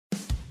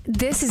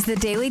This is the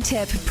Daily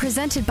Tip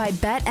presented by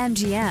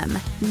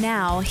BetMGM.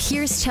 Now,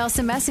 here's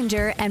Chelsea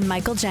Messenger and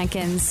Michael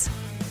Jenkins.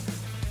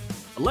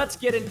 Let's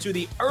get into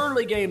the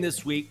early game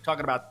this week,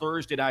 talking about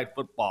Thursday night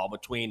football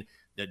between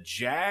the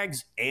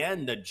Jags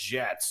and the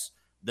Jets.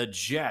 The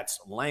Jets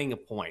laying a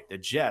point. The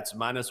Jets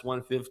minus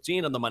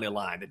 115 on the money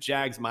line. The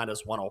Jags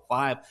minus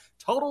 105.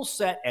 Total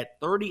set at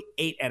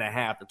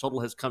 38.5. The total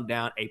has come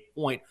down a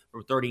point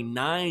from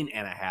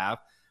 39.5.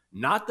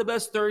 Not the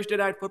best Thursday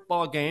night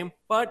football game,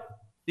 but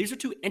these are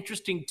two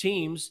interesting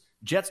teams.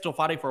 Jets still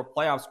fighting for a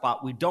playoff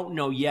spot. We don't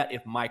know yet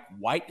if Mike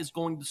White is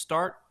going to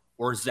start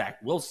or Zach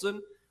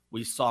Wilson.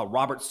 We saw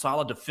Robert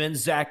Saleh defend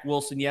Zach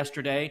Wilson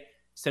yesterday.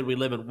 Said we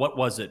live in, what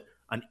was it,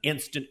 an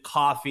instant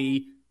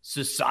coffee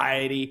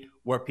society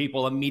where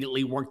people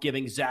immediately weren't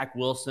giving Zach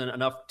Wilson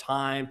enough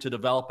time to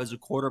develop as a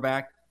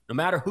quarterback. No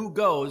matter who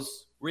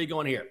goes, where are you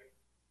going here?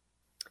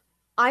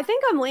 I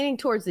think I'm leaning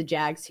towards the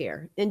Jags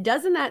here. And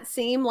doesn't that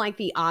seem like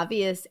the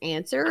obvious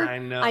answer?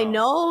 I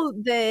know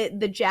that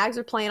the Jags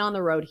are playing on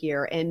the road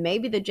here, and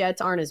maybe the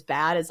Jets aren't as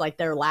bad as like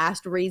their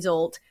last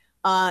result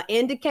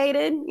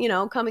indicated,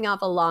 coming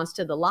off a loss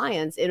to the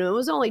Lions. And it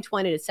was only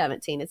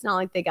 20-17. It's not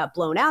like they got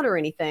blown out or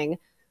anything.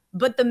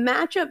 But the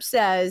matchup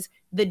says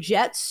the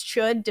Jets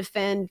should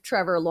defend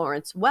Trevor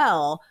Lawrence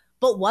well.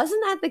 But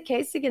wasn't that the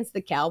case against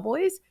the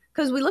Cowboys?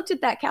 Because we looked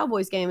at that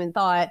Cowboys game and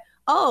thought,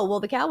 oh, well,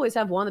 the Cowboys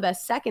have one of the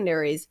best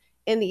secondaries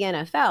in the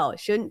NFL.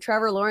 Shouldn't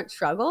Trevor Lawrence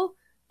struggle?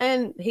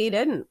 And he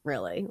didn't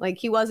really. Like,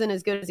 he wasn't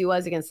as good as he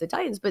was against the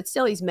Titans, but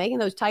still he's making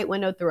those tight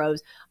window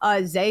throws.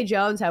 Zay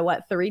Jones had,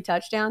 3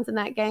 touchdowns in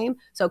that game?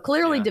 So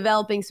clearly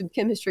developing some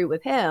chemistry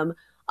with him.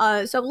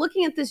 So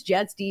looking at this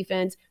Jets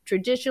defense,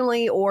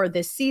 traditionally or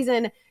this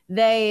season,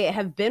 they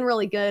have been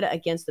really good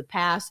against the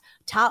pass,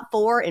 top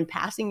 4 in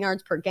passing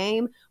yards per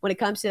game when it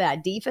comes to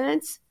that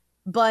defense.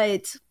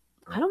 But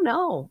I don't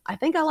know. I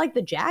think I like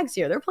the Jags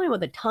here. They're playing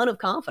with a ton of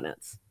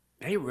confidence.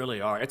 They really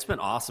are. It's been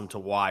awesome to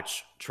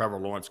watch Trevor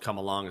Lawrence come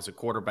along as a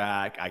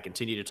quarterback. I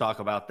continue to talk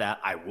about that.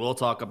 I will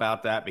talk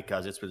about that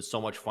because it's been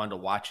so much fun to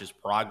watch his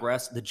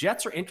progress. The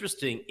Jets are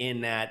interesting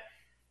in that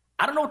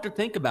I don't know what to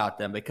think about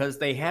them because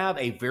they have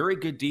a very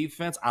good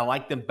defense. I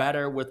like them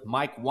better with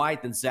Mike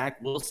White than Zach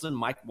Wilson.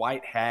 Mike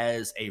White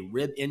has a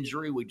rib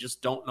injury. We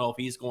just don't know if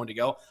he's going to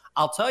go.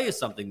 I'll tell you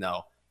something,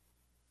 though.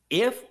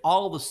 If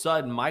all of a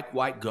sudden Mike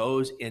White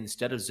goes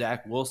instead of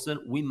Zach Wilson,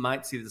 we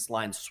might see this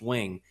line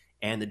swing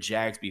and the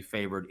Jags be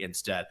favored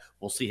instead.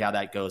 We'll see how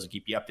that goes and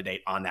keep you up to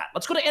date on that.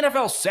 Let's go to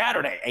NFL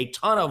Saturday. A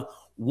ton of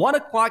 1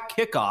 o'clock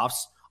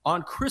kickoffs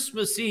on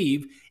Christmas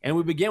Eve, and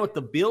we begin with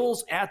the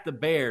Bills at the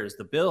Bears.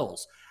 The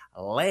Bills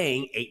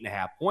laying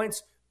 8.5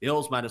 points.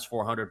 Bills minus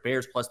 400,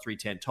 Bears plus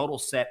 310. Total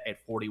set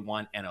at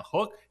 41 and a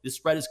hook. This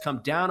spread has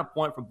come down a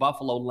point from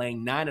Buffalo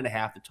laying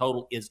 9.5. The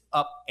total is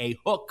up a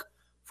hook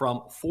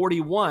from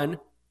 41.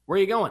 Where are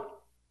you going?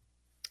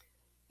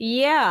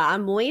 Yeah,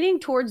 I'm leaning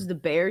towards the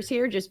Bears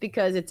here just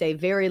because it's a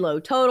very low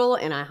total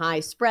and a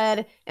high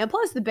spread. And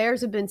plus, the Bears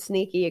have been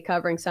sneaky at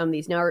covering some of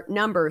these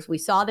numbers. We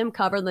saw them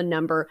cover the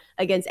number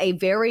against a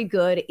very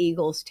good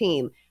Eagles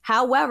team.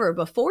 However,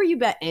 before you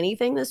bet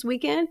anything this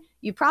weekend,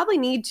 you probably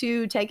need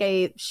to take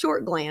a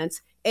short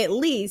glance, at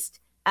least,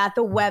 at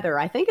the weather.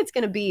 I think it's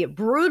going to be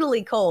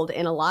brutally cold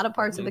in a lot of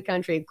parts of the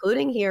country,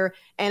 including here.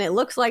 And it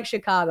looks like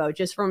Chicago,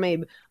 just from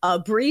a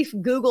brief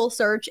Google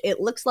search, it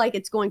looks like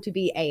it's going to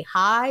be a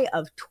high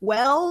of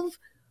 12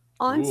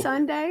 on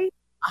Sunday,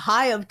 a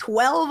high of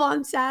 12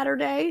 on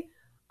Saturday.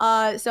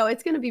 So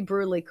it's going to be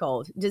brutally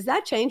cold. Does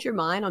that change your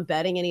mind on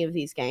betting any of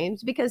these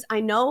games? Because I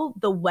know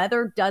the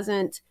weather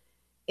doesn't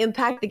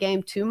impact the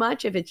game too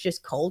much if it's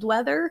just cold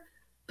weather,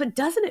 but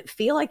doesn't it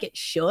feel like it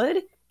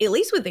should? At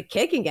least with the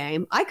kicking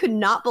game, I could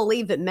not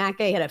believe that Matt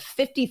Gay had a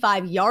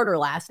 55-yarder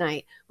last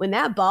night when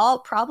that ball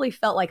probably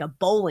felt like a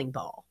bowling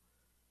ball.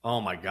 Oh,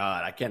 my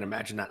God. I can't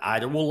imagine that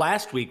either. Well,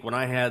 last week when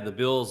I had the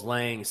Bills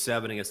laying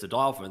 7 against the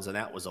Dolphins and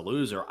that was a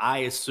loser, I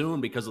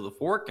assumed because of the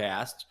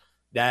forecast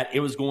that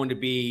it was going to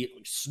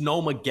be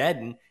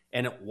snowmageddon,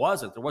 and it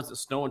wasn't. There wasn't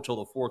snow until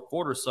the fourth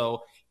quarter,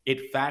 so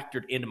it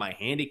factored into my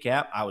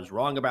handicap. I was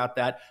wrong about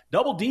that.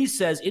 Double D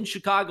says in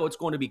Chicago it's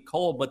going to be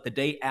cold, but the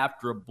day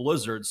after a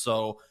blizzard,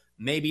 so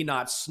maybe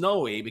not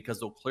snowy because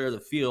they'll clear the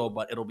field,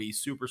 but it'll be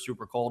super,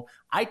 super cold.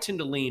 I tend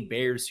to lean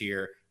Bears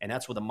here, and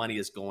that's where the money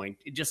is going.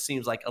 It just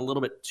seems like a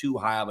little bit too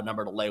high of a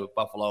number to lay with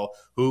Buffalo,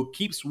 who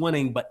keeps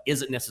winning but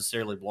isn't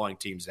necessarily blowing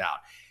teams out.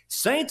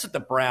 Saints at the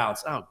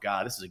Browns. Oh,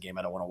 God, this is a game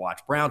I don't want to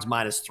watch. Browns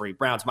minus 3.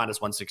 Browns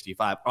minus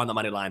 165 on the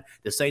money line.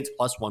 The Saints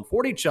plus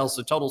 140.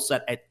 Chelsea total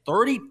set at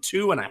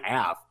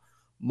 32.5.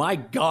 My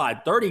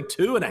God,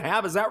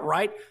 32.5. Is that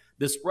right?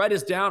 The spread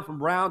is down from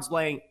Browns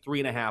laying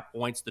 3.5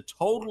 points. The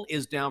total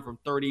is down from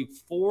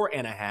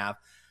 34.5.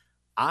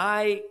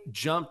 I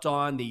jumped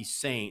on the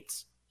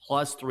Saints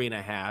plus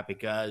 3.5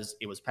 because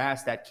it was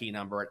past that key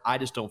number. And I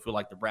just don't feel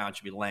like the Browns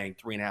should be laying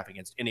 3.5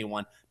 against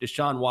anyone.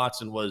 Deshaun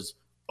Watson was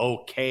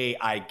okay,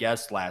 I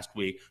guess, last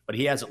week, but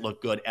he hasn't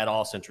looked good at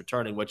all since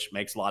returning, which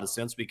makes a lot of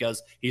sense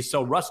because he's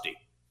so rusty.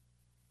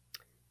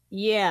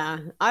 Yeah,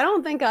 I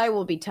don't think I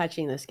will be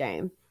touching this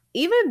game.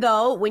 even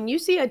though when you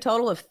see a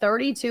total of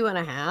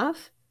 32.5,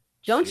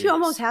 don't you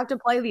almost have to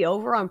play the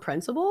over on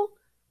principle?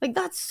 Like,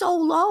 that's so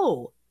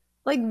low.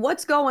 Like,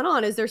 what's going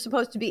on? Is there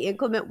supposed to be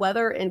inclement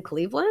weather in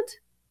Cleveland?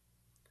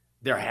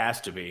 There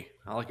has to be.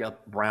 I look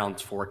up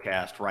Browns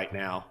forecast right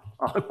now.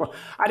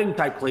 I didn't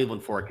type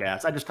Cleveland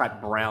forecast. I just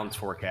typed Browns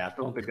forecast.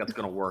 I don't think that's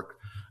going to work.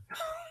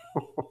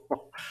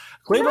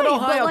 Cleveland, right,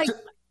 Ohio. Like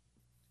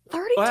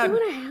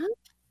 32.5?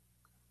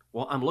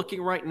 Well, I'm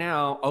looking right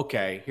now.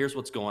 Okay, here's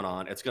what's going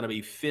on. It's going to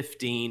be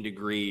 15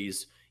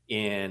 degrees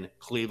in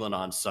Cleveland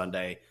on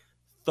Sunday.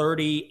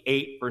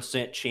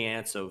 38%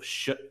 chance of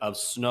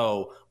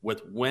snow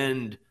with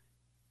wind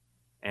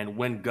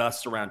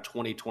gusts around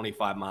 20,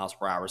 25 miles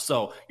per hour.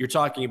 So you're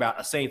talking about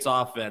a Saints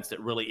offense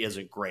that really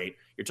isn't great.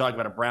 You're talking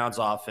about a Browns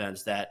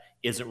offense that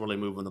isn't really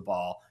moving the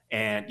ball.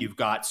 And you've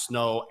got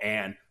snow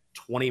and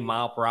 20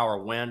 mile per hour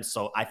wind.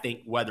 So I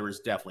think weather is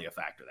definitely a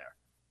factor there.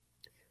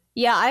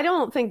 Yeah, I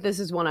don't think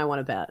this is one I want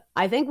to bet.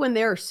 I think when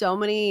there are so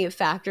many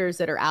factors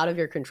that are out of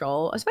your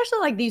control, especially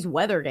like these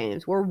weather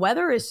games where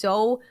weather is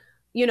so,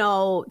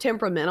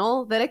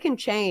 temperamental that it can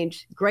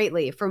change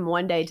greatly from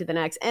one day to the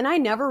next. And I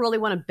never really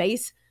want to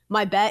base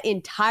my bet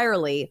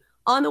entirely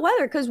on the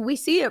weather because we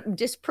see it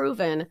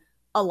disproven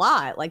a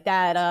lot. Like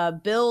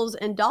that Bills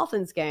and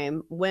Dolphins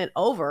game went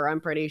over,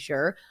 I'm pretty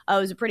sure. It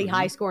was a pretty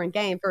high scoring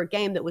game for a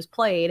game that was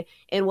played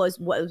and was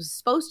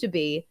supposed to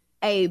be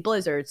a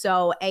blizzard.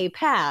 So a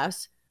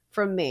pass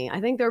from me.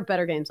 I think there are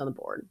better games on the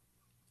board.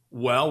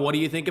 Well, what do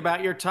you think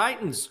about your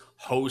Titans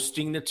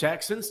hosting the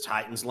Texans?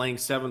 Titans laying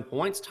 7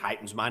 points,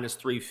 Titans minus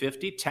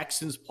 350,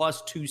 Texans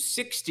plus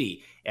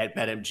 260 at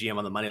BetMGM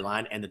on the money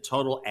line, and the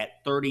total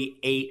at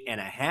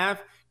 38.5.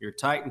 Your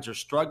Titans are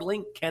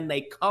struggling. Can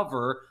they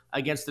cover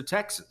against the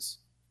Texans?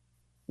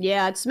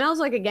 Yeah, it smells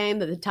like a game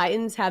that the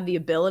Titans have the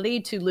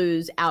ability to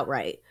lose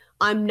outright.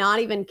 I'm not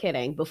even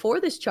kidding. Before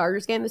this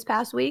Chargers game this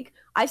past week,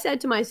 I said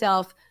to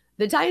myself,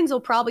 the Titans will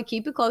probably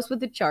keep it close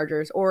with the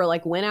Chargers or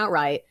like win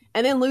outright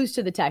and then lose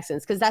to the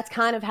Texans because that's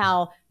kind of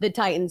how the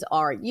Titans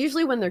are.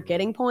 Usually when they're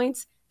getting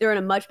points, they're in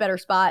a much better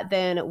spot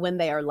than when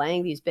they are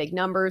laying these big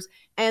numbers.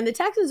 And the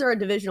Texans are a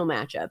divisional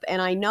matchup.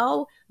 And I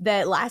know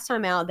that last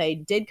time out, they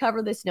did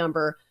cover this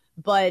number.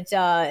 But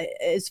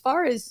as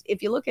far as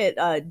if you look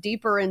at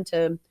deeper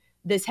into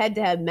this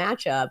head-to-head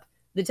matchup,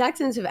 the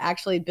Texans have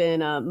actually been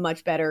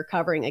much better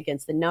covering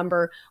against the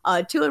number.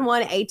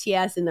 2-1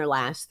 ATS in their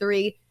last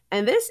 3.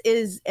 And this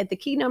is at the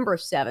key number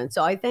of 7.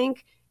 So I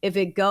think if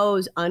it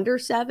goes under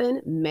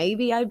 7,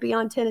 maybe I'd be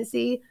on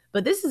Tennessee.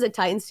 But this is a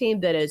Titans team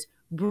that is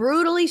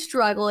brutally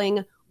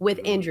struggling with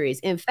injuries.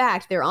 In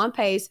fact, they're on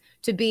pace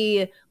to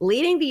be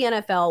leading the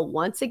NFL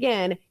once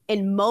again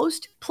in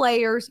most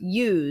players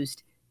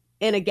used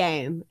in a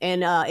game,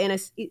 in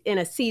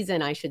a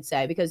season, I should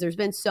say, because there's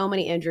been so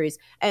many injuries.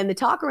 And the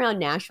talk around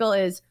Nashville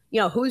is,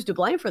 who's to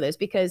blame for this?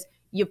 Because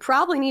you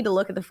probably need to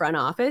look at the front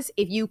office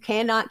if you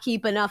cannot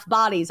keep enough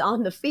bodies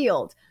on the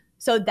field.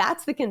 So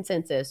that's the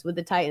consensus with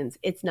the Titans.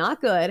 It's not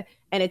good,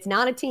 and it's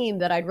not a team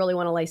that I'd really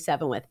want to lay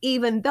 7 with,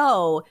 even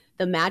though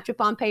the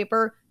matchup on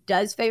paper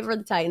does favor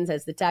the Titans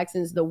as the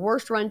Texans, the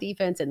worst run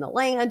defense in the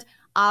land.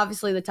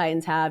 Obviously, the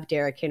Titans have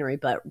Derrick Henry,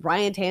 but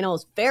Ryan Tannehill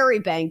is very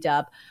banged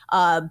up,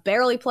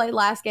 barely played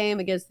last game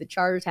against the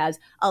Chargers, has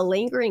a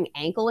lingering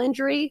ankle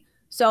injury.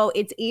 So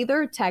it's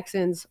either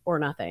Texans or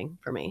nothing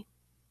for me.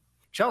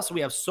 Chelsea,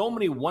 we have so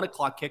many 1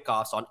 o'clock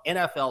kickoffs on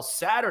NFL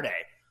Saturday.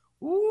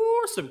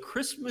 Ooh, some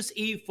Christmas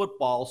Eve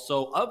football.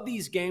 So of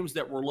these games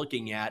that we're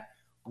looking at,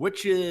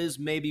 which is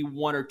maybe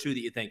 1 or 2 that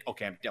you think,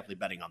 okay, I'm definitely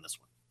betting on this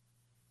one?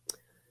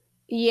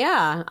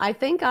 Yeah, I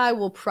think I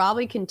will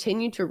probably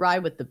continue to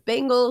ride with the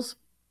Bengals,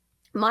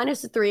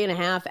 minus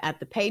 3.5 at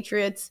the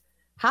Patriots.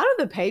 How do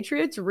the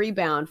Patriots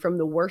rebound from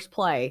the worst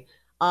play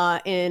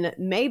in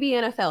maybe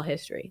NFL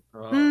history?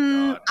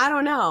 I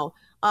don't know.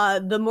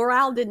 The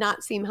morale did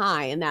not seem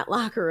high in that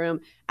locker room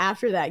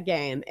after that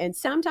game. And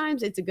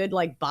sometimes it's a good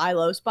buy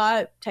low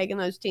spot, taking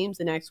those teams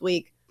the next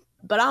week.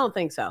 But I don't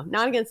think so.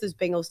 Not against this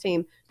Bengals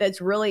team that's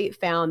really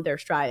found their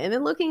stride. And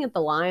then looking at the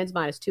Lions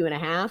minus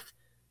 2.5,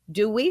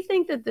 do we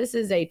think that this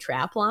is a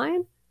trap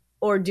line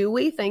or do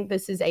we think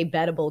this is a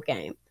bettable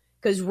game?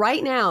 Because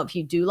right now, if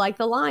you do like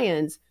the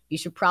Lions, you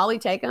should probably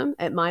take them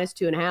at minus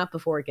 2.5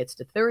 before it gets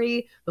to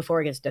 3,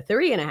 before it gets to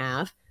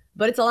 3.5.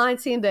 But it's a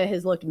Lions team that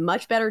has looked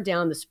much better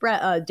down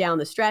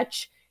the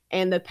stretch.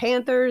 And the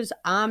Panthers,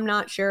 I'm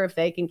not sure if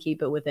they can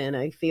keep it within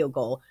a field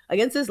goal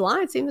against this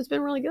Lions team that's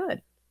been really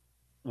good.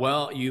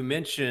 Well, you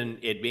mentioned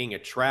it being a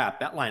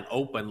trap. That line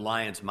opened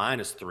Lions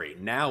minus 3.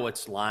 Now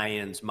it's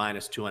Lions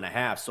minus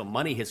 2.5. So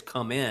money has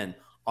come in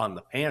on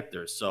the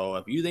Panthers. So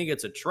if you think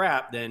it's a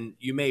trap, then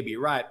you may be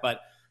right.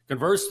 But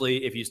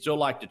conversely, if you still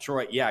like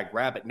Detroit, yeah,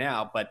 grab it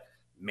now. But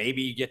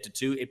maybe you get to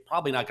 2. It's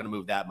probably not going to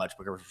move that much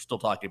because we're still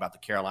talking about the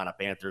Carolina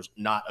Panthers,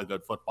 not a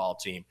good football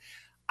team.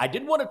 I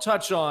did want to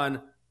touch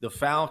on the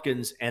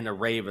Falcons and the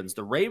Ravens.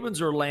 The Ravens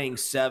are laying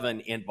 7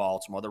 in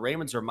Baltimore. The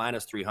Ravens are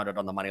minus 300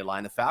 on the money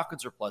line. The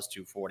Falcons are plus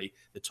 240.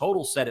 The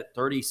total set at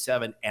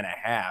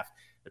 37.5.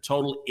 The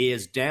total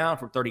is down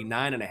from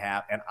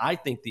 39.5, and I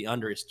think the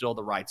under is still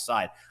the right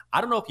side.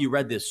 I don't know if you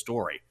read this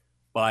story,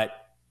 but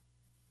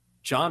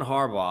John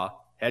Harbaugh,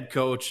 head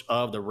coach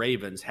of the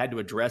Ravens, had to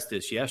address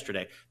this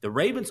yesterday. The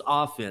Ravens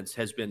offense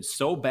has been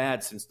so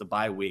bad since the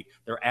bye week.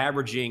 They're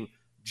averaging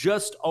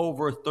just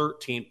over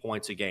 13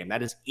 points a game.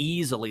 That is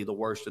easily the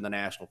worst in the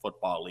National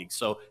Football League.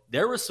 So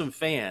there were some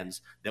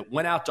fans that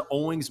went out to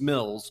Owings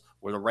Mills,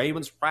 where the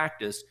Ravens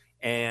practice,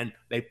 and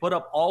they put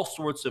up all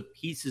sorts of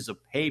pieces of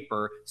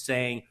paper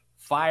saying,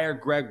 fire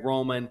Greg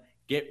Roman,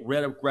 get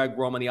rid of Greg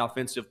Roman, the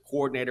offensive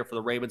coordinator for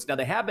the Ravens. Now,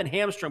 they have been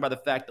hamstrung by the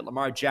fact that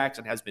Lamar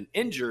Jackson has been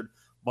injured,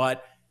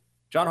 but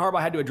John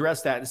Harbaugh had to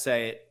address that and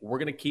say, we're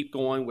going to keep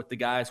going with the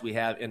guys we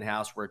have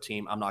in-house for a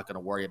team. I'm not going to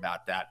worry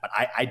about that. But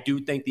I do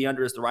think the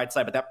under is the right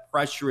side, but that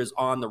pressure is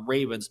on the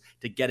Ravens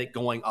to get it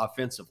going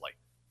offensively.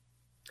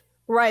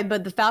 Right,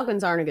 but the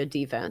Falcons aren't a good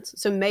defense.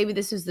 So maybe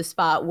this is the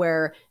spot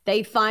where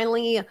they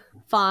finally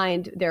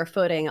find their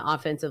footing,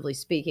 offensively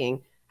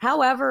speaking.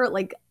 However,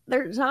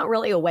 there's not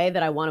really a way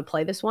that I want to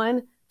play this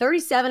one.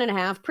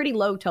 37.5, pretty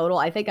low total.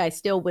 I think I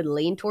still would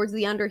lean towards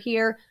the under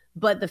here.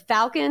 But the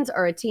Falcons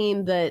are a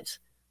team that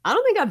I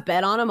don't think I've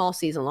bet on them all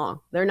season long.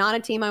 They're not a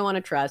team I want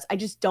to trust. I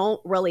just don't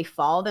really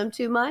follow them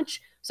too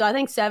much. So I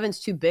think 7's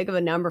too big of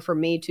a number for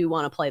me to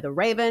want to play the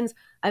Ravens.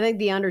 I think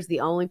the under's the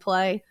only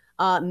play.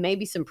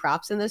 Maybe some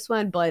props in this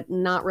one, but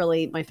not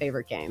really my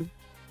favorite game.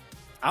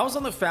 I was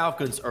on the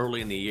Falcons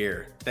early in the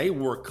year. They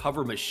were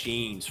cover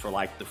machines for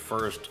the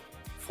first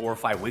 4 or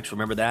 5 weeks.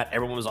 Remember that?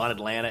 Everyone was on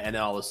Atlanta, and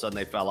then all of a sudden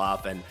they fell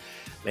off, and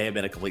they have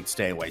been a complete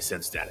stay away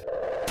since then.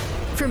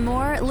 For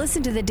more,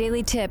 listen to the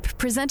Daily Tip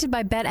presented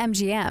by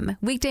BetMGM.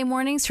 Weekday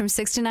mornings from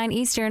 6 to 9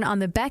 Eastern on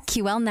the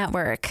BetQL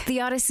network, the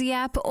Odyssey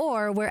app,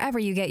 or wherever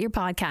you get your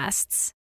podcasts.